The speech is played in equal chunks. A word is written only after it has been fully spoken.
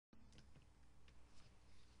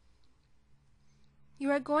You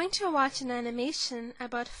are going to watch an animation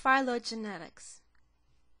about phylogenetics.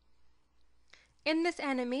 In this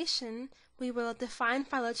animation, we will define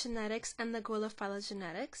phylogenetics and the goal of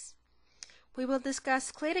phylogenetics. We will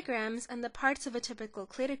discuss cladograms and the parts of a typical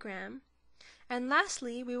cladogram. And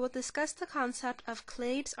lastly, we will discuss the concept of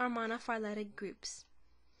clades or monophyletic groups.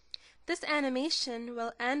 This animation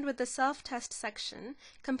will end with the self-test section,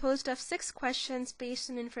 composed of 6 questions based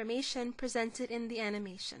on information presented in the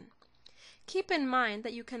animation. Keep in mind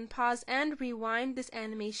that you can pause and rewind this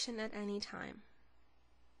animation at any time.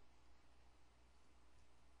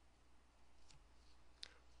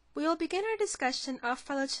 We will begin our discussion of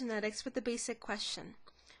phylogenetics with the basic question: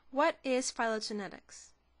 what is phylogenetics?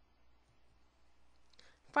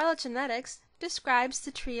 Phylogenetics describes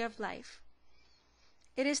the tree of life.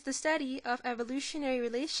 It is the study of evolutionary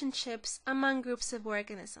relationships among groups of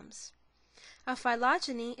organisms. A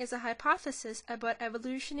phylogeny is a hypothesis about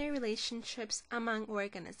evolutionary relationships among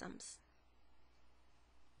organisms.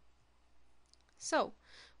 So,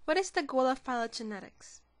 what is the goal of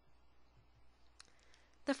phylogenetics?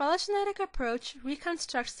 The phylogenetic approach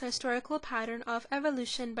reconstructs the historical pattern of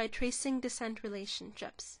evolution by tracing descent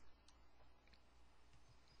relationships.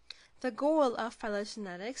 The goal of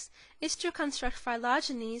phylogenetics is to construct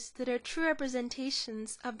phylogenies that are true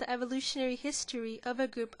representations of the evolutionary history of a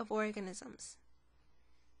group of organisms.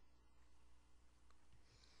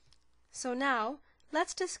 So now,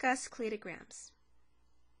 let's discuss cladograms.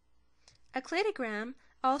 A cladogram,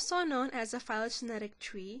 also known as a phylogenetic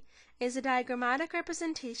tree, is a diagrammatic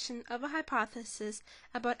representation of a hypothesis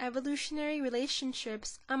about evolutionary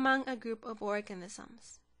relationships among a group of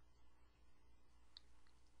organisms.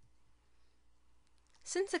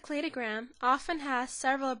 Since a cladogram often has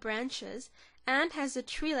several branches and has a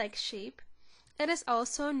tree-like shape, it is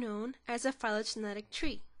also known as a phylogenetic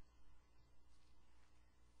tree.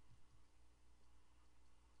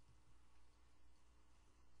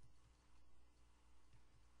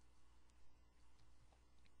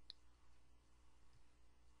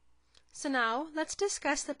 So now, let's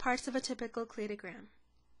discuss the parts of a typical cladogram.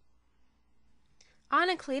 On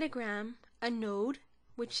a cladogram, a node,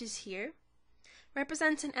 which is here,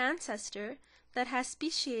 represents an ancestor that has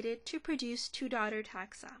speciated to produce 2 daughter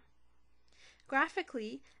taxa.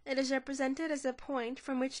 Graphically, it is represented as a point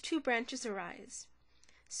from which 2 branches arise.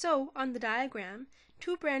 So, on the diagram,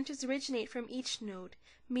 2 branches originate from each node,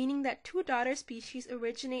 meaning that 2 daughter species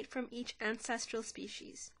originate from each ancestral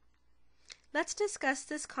species. Let's discuss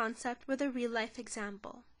this concept with a real-life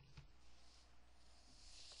example.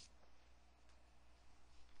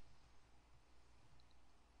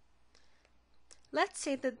 Let's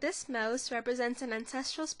say that this mouse represents an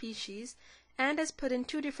ancestral species and is put in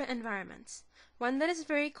 2 different environments, one that is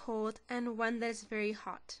very cold and one that is very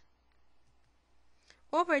hot.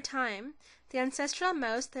 Over time, the ancestral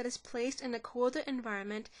mouse that is placed in a colder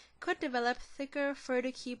environment could develop thicker fur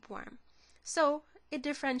to keep warm, so it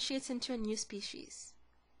differentiates into a new species.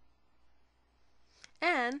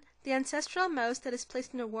 And the ancestral mouse that is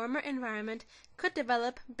placed in a warmer environment could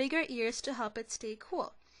develop bigger ears to help it stay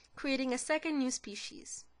cool, creating a second new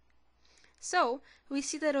species. So, we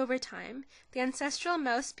see that over time, the ancestral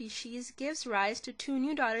mouse species gives rise to 2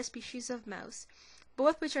 new daughter species of mouse,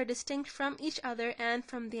 both which are distinct from each other and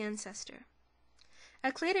from the ancestor.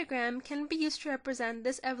 A cladogram can be used to represent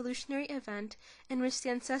this evolutionary event in which the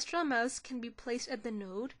ancestral mouse can be placed at the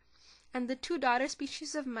node, and the 2 daughter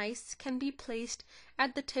species of mice can be placed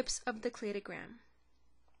at the tips of the cladogram.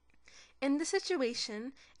 In the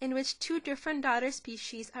situation in which 2 different daughter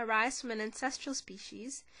species arise from an ancestral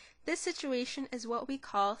species, this situation is what we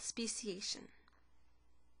call speciation.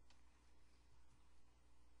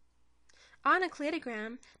 On a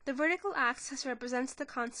cladogram, the vertical axis represents the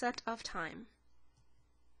concept of time,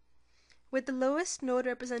 with the lowest node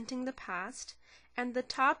representing the past and the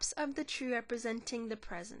tops of the tree representing the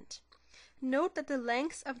present. Note that the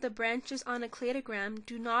lengths of the branches on a cladogram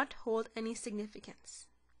do not hold any significance.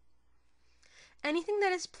 Anything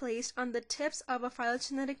that is placed on the tips of a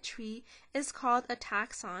phylogenetic tree is called a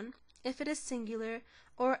taxon if it is singular,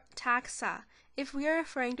 or taxa if we are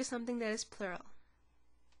referring to something that is plural.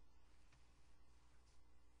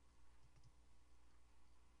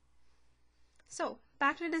 So,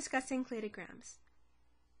 back to discussing cladograms.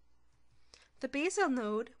 The basal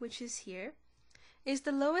node, which is here, is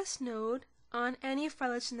the lowest node on any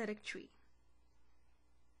phylogenetic tree.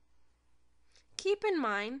 Keep in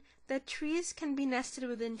mind that trees can be nested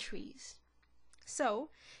within trees. So,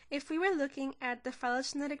 if we were looking at the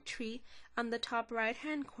phylogenetic tree on the top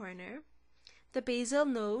right-hand corner, the basal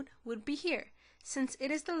node would be here, since it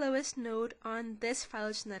is the lowest node on this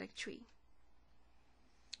phylogenetic tree.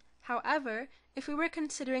 However, if we were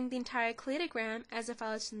considering the entire cladogram as a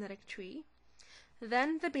phylogenetic tree,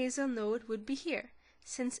 then the basal node would be here,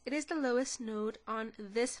 since it is the lowest node on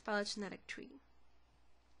this phylogenetic tree.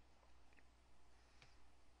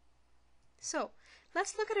 So,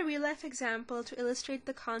 let's look at a real-life example to illustrate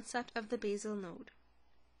the concept of the basal node.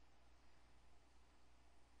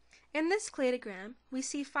 In this cladogram, we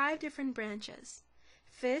see 5 different branches: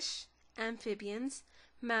 fish, amphibians,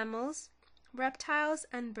 mammals, reptiles,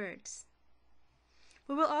 and birds.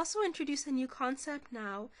 We will also introduce a new concept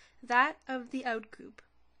now, that of the outgroup.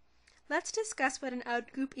 Let's discuss what an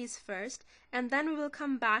outgroup is first, and then we will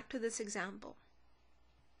come back to this example.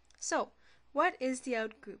 So, what is the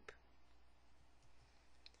outgroup?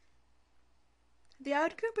 The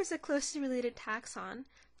outgroup is a closely related taxon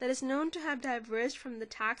that is known to have diverged from the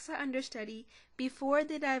taxa under study before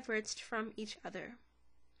they diverged from each other.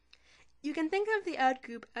 You can think of the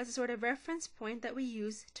outgroup as a sort of reference point that we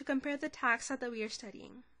use to compare the taxa that we are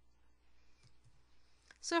studying.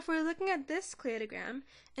 So if we're looking at this cladogram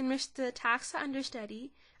in which the taxa under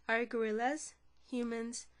study are gorillas,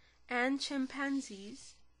 humans, and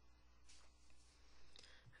chimpanzees,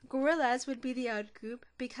 gorillas would be the outgroup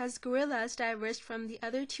because gorillas diverged from the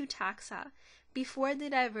other 2 taxa before they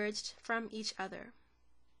diverged from each other.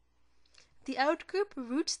 The outgroup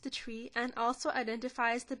roots the tree and also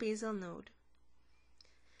identifies the basal node.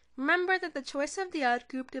 Remember that the choice of the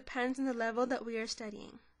outgroup depends on the level that we are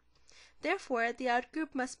studying. Therefore, the outgroup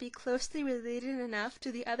must be closely related enough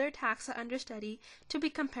to the other taxa under study to be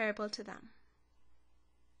comparable to them.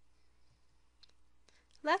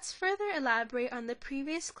 Let's further elaborate on the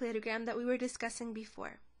previous cladogram that we were discussing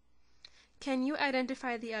before. Can you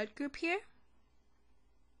identify the outgroup here?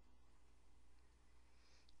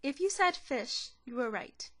 If you said fish, you were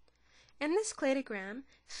right. In this cladogram,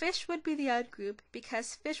 fish would be the outgroup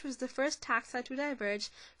because fish was the first taxa to diverge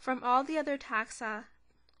from all the other taxa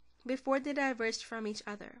before they diverged from each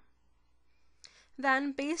other.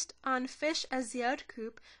 Then, based on fish as the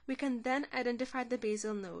outgroup, we can then identify the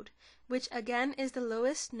basal node, which again is the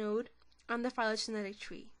lowest node on the phylogenetic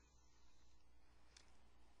tree.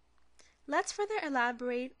 Let's further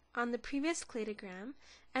elaborate on the previous cladogram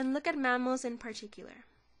and look at mammals in particular.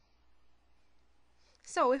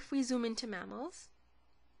 So if we zoom into mammals,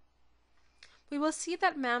 we will see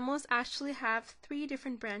that mammals actually have 3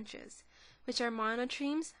 different branches, which are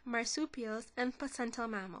monotremes, marsupials, and placental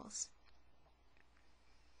mammals.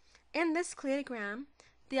 In this cladogram,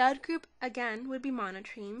 the outgroup again would be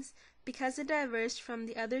monotremes because it diverged from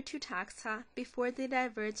the other 2 taxa before they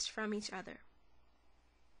diverged from each other.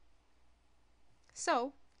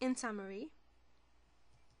 So, in summary,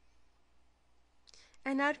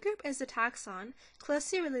 an outgroup is a taxon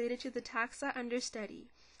closely related to the taxa under study,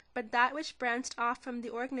 but that which branched off from the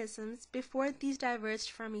organisms before these diverged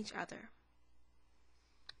from each other.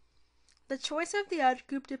 The choice of the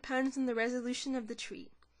outgroup depends on the resolution of the tree.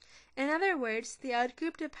 In other words, the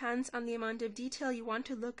outgroup depends on the amount of detail you want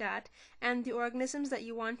to look at and the organisms that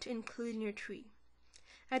you want to include in your tree.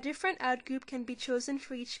 A different outgroup can be chosen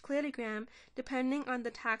for each cladogram depending on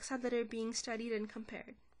the taxa that are being studied and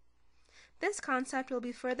compared. This concept will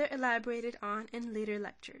be further elaborated on in later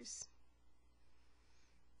lectures.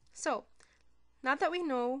 So, now that we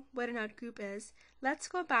know what an outgroup is, let's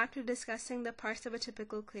go back to discussing the parts of a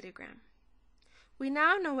typical cladogram. We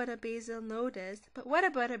now know what a basal node is, but what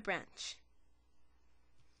about a branch?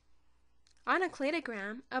 On a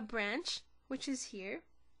cladogram, a branch, which is here,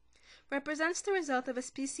 represents the result of a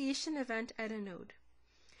speciation event at a node.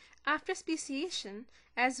 After speciation,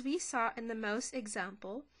 as we saw in the mouse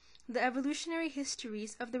example, the evolutionary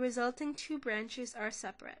histories of the resulting 2 branches are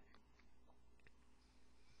separate.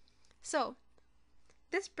 So,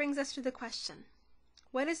 this brings us to the question,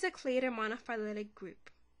 what is a clade or monophyletic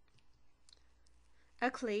group? A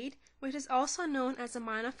clade, which is also known as a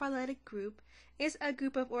monophyletic group, is a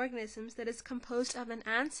group of organisms that is composed of an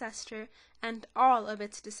ancestor and all of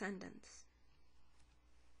its descendants.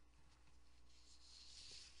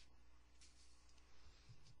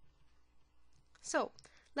 So,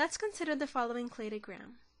 let's consider the following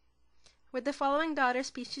cladogram, with the following daughter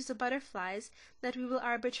species of butterflies that we will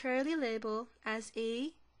arbitrarily label as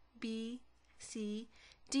A, B, C,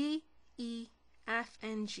 D, E, F,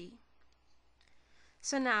 and G.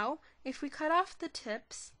 So now, if we cut off the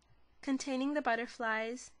tips containing the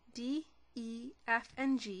butterflies D, E, F,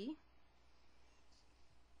 and G,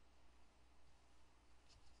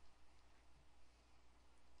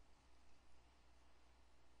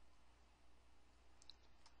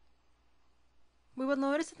 we will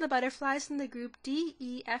notice that the butterflies in the group D,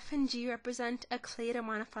 E, F, and G represent a clade or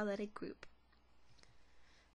monophyletic group.